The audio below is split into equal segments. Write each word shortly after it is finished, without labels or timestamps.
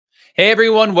Hey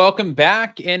everyone, welcome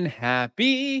back and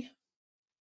happy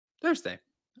Thursday.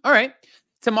 All right.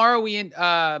 Tomorrow we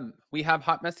have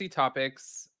hot messy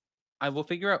topics. I will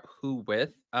figure out who with.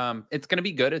 It's going to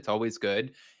be good. It's always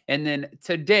good. And then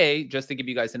today, just to give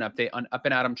you guys an update on Up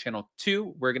and Adam Channel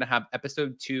 2, we're going to have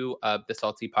episode 2 of the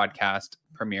Salty Podcast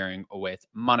premiering with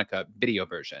Monica video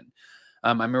version.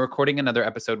 I'm recording another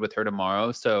episode with her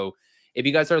tomorrow. So if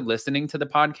you guys are listening to the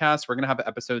podcast, we're going to have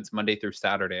episodes Monday through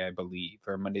Saturday, I believe,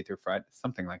 or Monday through Friday,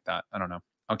 something like that. I don't know.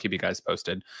 I'll keep you guys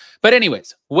posted. But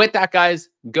anyways, with that, guys,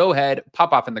 go ahead,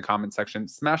 pop off in the comment section,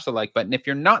 smash the like button. If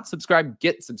you're not subscribed,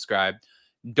 get subscribed.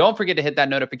 Don't forget to hit that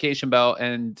notification bell.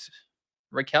 And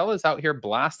Raquel is out here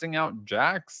blasting out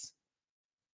Jax.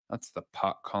 That's the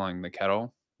pot calling the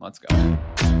kettle. Let's go.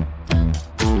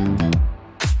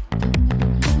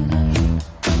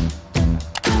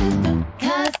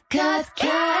 Cause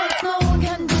no one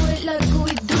can do it like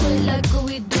we do it, like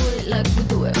we do it, like we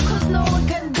do it. Cause no one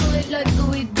can do it like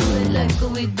we do it, like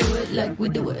we do it, like we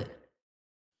do it.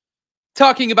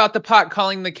 Talking about the pot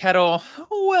calling the kettle.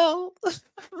 Well,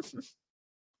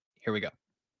 here we go.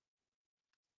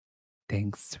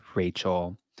 Thanks,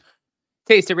 Rachel.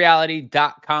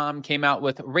 TasteOfReality.com came out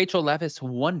with Rachel Leviss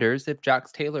wonders if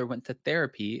Jax Taylor went to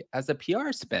therapy as a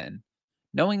PR spin,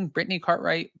 knowing Brittany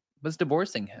Cartwright was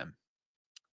divorcing him.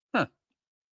 Huh.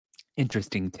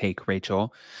 Interesting take,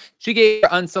 Rachel. She gave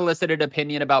her unsolicited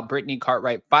opinion about Brittany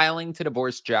Cartwright filing to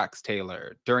divorce Jax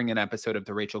Taylor during an episode of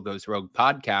the Rachel Goes Rogue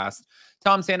podcast.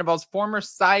 Tom Sandoval's former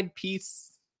side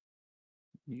piece,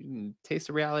 Taste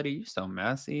of Reality, you're so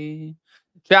messy,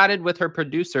 chatted with her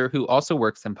producer, who also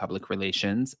works in public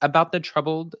relations, about the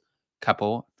troubled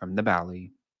couple from the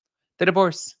Valley. The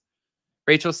divorce.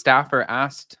 Rachel's staffer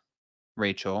asked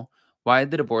Rachel why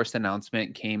the divorce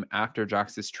announcement came after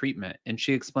Jax's treatment, and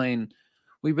she explained,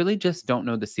 "We really just don't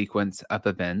know the sequence of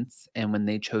events, and when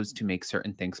they chose to make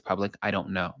certain things public, I don't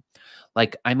know.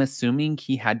 Like, I'm assuming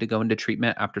he had to go into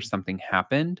treatment after something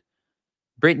happened.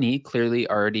 Brittany clearly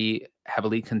already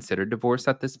heavily considered divorce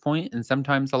at this point, and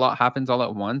sometimes a lot happens all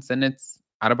at once, and it's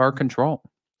out of our control."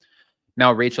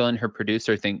 Now, Rachel and her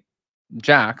producer think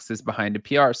Jax is behind a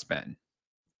PR spin.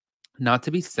 Not to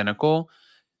be cynical,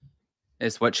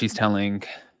 is what she's telling,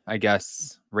 I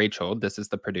guess, Rachel. This is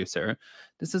the producer.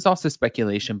 This is also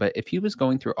speculation, but if he was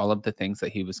going through all of the things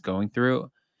that he was going through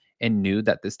and knew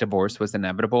that this divorce was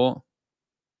inevitable,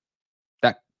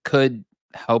 that could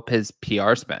help his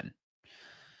PR spin.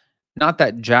 Not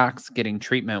that Jax getting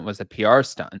treatment was a PR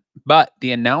stunt, but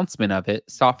the announcement of it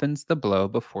softens the blow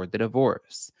before the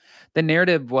divorce. The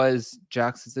narrative was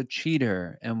Jax is a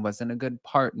cheater and wasn't a good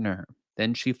partner.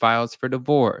 Then she files for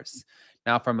divorce.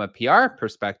 Now, from a PR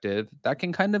perspective, that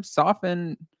can kind of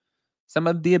soften some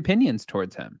of the opinions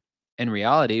towards him. In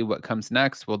reality, what comes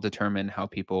next will determine how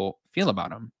people feel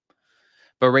about him.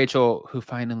 But Rachel, who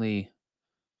finally,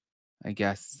 I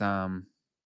guess,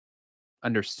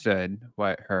 understood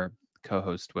what her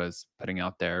co-host was putting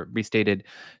out there, restated,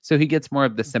 so he gets more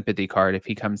of the sympathy card if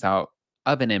he comes out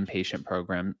of an inpatient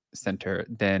program center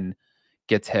than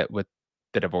gets hit with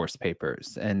the divorce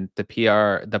papers. And the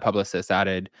publicist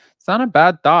added, "It's not a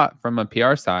bad thought from a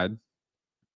PR side."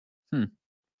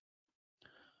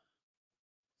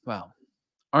 Well,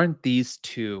 aren't these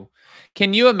two?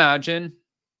 Can you imagine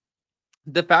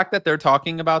the fact that they're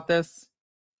talking about this?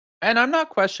 And I'm not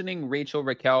questioning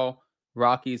Raquel,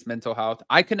 Rocky's mental health.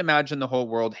 I can imagine the whole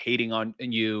world hating on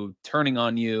you, turning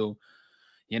on you.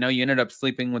 You know, you ended up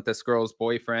sleeping with this girl's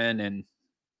boyfriend and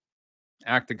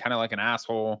acted kind of like an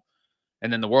asshole.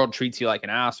 And then the world treats you like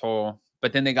an asshole.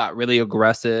 But then they got really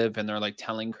aggressive and they're like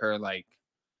telling her like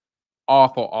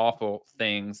awful, awful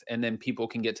things. And then people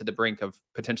can get to the brink of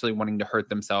potentially wanting to hurt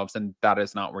themselves. And that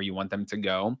is not where you want them to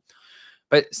go.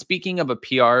 But speaking of a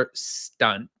PR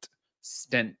stint,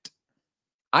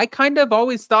 I kind of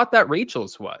always thought that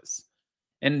Rachel's was.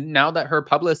 And now that her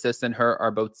publicist and her are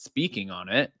both speaking on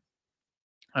it,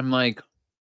 I'm like,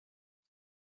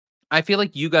 I feel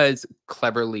like you guys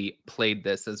cleverly played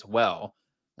this as well.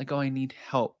 Like, oh, I need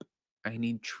help. I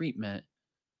need treatment.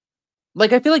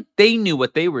 Like, I feel like they knew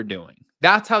what they were doing.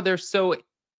 That's how they're so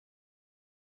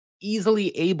easily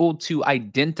able to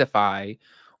identify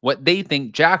what they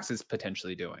think Jax is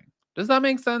potentially doing. Does that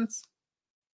make sense?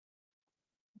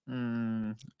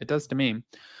 It does to me.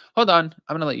 Hold on.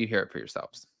 I'm going to let you hear it for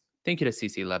yourselves. Thank you to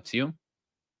CC Loves You.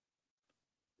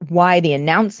 Why the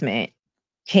announcement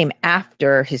came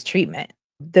after his treatment.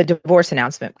 The divorce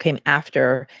announcement came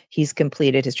after he's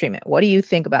completed his treatment. What do you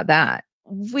think about that?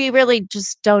 We really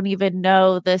just don't even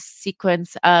know the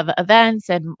sequence of events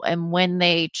and when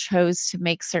they chose to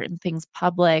make certain things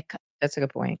public. That's a good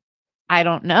point. I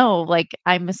don't know. Like,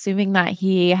 I'm assuming that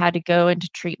he had to go into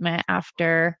treatment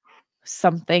after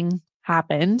something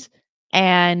happened.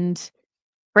 And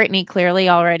Brittany clearly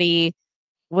already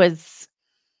was,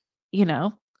 you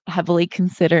know, heavily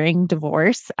considering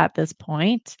divorce at this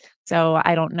point. So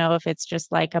I don't know if it's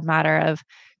just like a matter of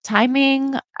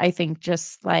timing. I think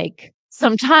just like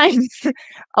sometimes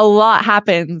a lot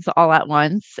happens all at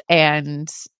once and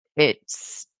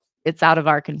it's it's out of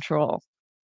our control.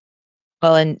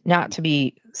 Well, and not to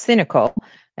be cynical,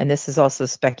 and this is also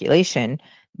speculation,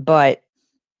 but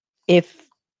if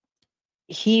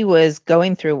he was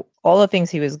going through all the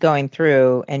things he was going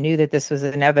through and knew that this was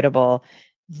inevitable,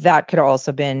 that could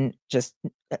also been just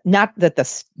not that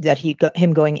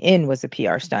him going in was a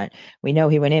PR stunt. We know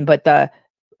he went in, but the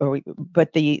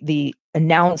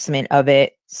announcement of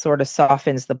it sort of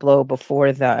softens the blow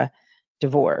before the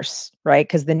divorce, right?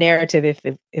 Because the narrative, if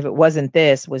it wasn't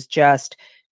this, was just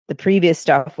the previous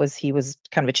stuff was he was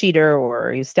kind of a cheater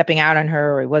or he was stepping out on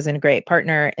her or he wasn't a great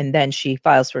partner, and then she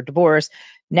files for divorce.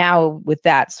 Now with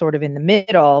that sort of in the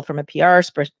middle from a PR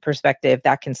perspective,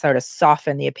 that can sort of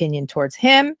soften the opinion towards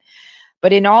him.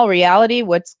 But in all reality,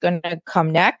 what's going to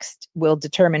come next will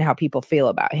determine how people feel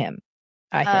about him,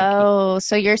 I think. Oh,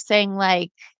 so you're saying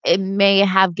like it may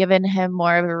have given him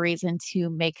more of a reason to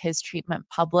make his treatment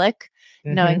public,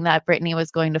 Mhm. knowing that Brittany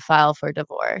was going to file for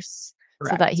divorce so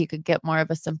that Correct. he could get more of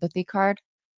a sympathy card.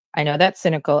 I know that's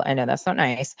cynical. I know that's not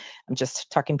nice. I'm just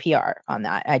talking PR on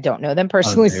that. I don't know them Oh,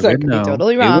 personally, they so I would could be know.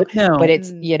 totally They wrong, would know. but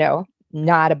it's, Mm,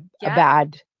 not a yeah.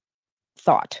 bad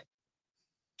thought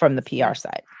from the PR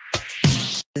side.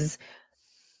 Is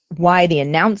why the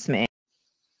announcement.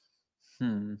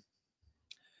 Hmm.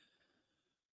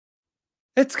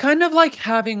 It's kind of like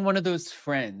having one of those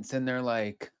friends and they're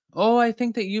like, "Oh, I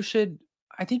think you should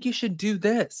do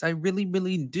this. I really,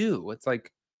 really do." It's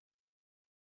like,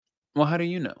 "Well, how do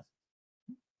you know?"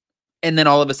 And then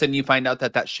all of a sudden you find out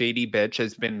that that shady bitch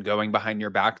has been going behind your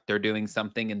back. They're doing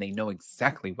something and they know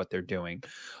exactly what they're doing.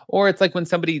 Or it's like when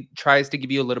somebody tries to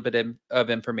give you a little bit of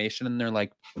information and they're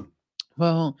like,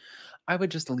 well, I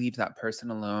would just leave that person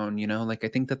alone, like I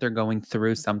think that they're going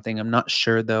through something. I'm not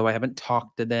sure though. I haven't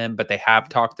talked to them, but they have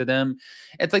talked to them.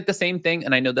 It's like the same thing.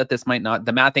 And I know that this might not,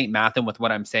 the math ain't mathing with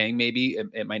what I'm saying. Maybe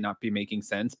it might not be making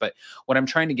sense. But what I'm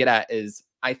trying to get at is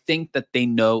I think that they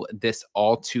know this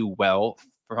all too well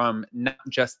from not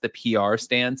just the PR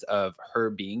stance of her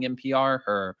being in PR,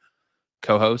 her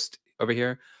co host over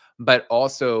here, but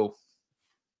also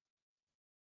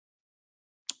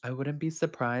I wouldn't be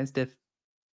surprised if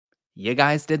you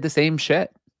guys did the same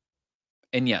shit.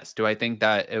 And yes, do I think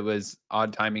that it was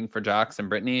odd timing for Jax and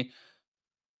Brittany?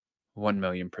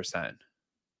 1,000,000%.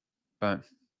 But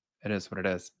it is what it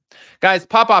is. Guys,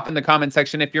 pop off in the comment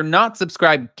section. If you're not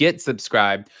subscribed, get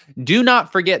subscribed. Do not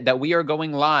forget that we are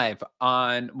going live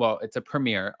on, well, it's a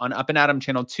premiere on Up and Adam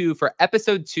Channel 2 for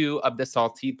episode 2 of the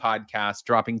Salty Podcast,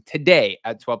 dropping today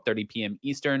at 12:30 p.m.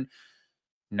 Eastern,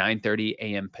 9:30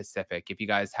 a.m. Pacific. If you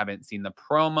guys haven't seen the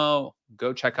promo,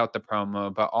 go check out the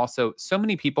promo. But also, so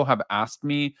many people have asked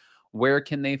me, where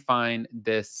can they find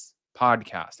this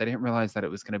podcast? I didn't realize that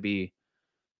it was going to be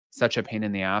such a pain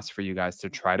in the ass for you guys to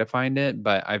try to find it,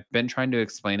 but I've been trying to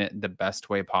explain it the best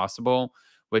way possible,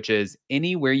 which is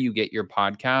anywhere you get your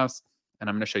podcast. And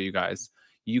I'm going to show you guys.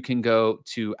 You can go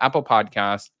to Apple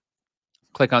Podcast,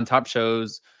 click on top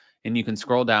shows, and you can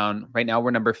scroll down. Right now,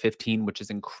 we're number 15, which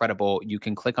is incredible. You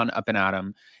can click on Up and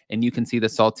Adam, and you can see the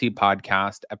Salty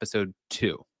Podcast episode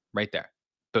 2 right there.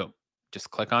 Boom.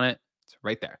 Just click on it. It's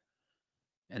right there.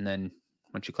 And then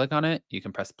once you click on it, you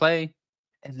can press play.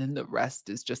 And then the rest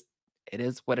is just, it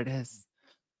is what it is.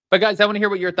 But guys, I want to hear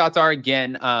what your thoughts are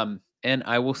again. And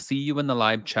I will see you in the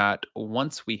live chat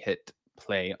once we hit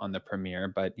play on the premiere.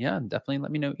 But yeah, definitely let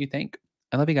me know what you think.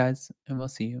 I love you guys, and we'll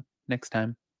see you next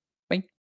time. Bye.